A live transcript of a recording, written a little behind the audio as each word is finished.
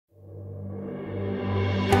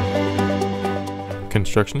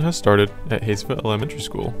Construction has started at Hayesville Elementary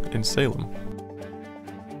School in Salem.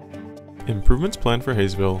 Improvements planned for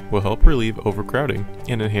Hayesville will help relieve overcrowding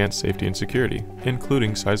and enhance safety and security,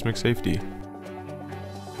 including seismic safety.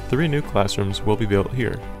 3 new classrooms will be built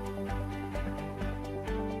here.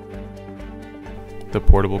 The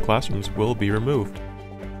portable classrooms will be removed.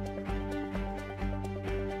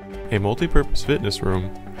 A multi-purpose fitness room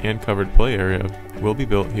and covered play area will be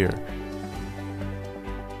built here.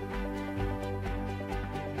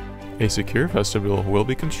 A secure vestibule will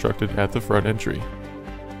be constructed at the front entry.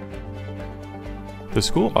 The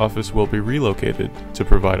school office will be relocated to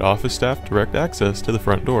provide office staff direct access to the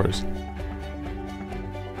front doors.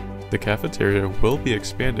 The cafeteria will be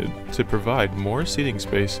expanded to provide more seating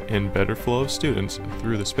space and better flow of students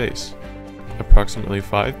through the space. Approximately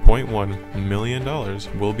 $5.1 million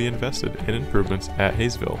will be invested in improvements at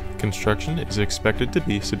Hayesville. Construction is expected to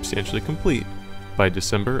be substantially complete by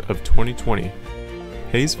December of 2020.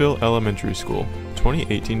 Hayesville Elementary School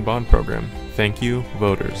 2018 Bond Program. Thank you,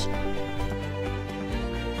 voters.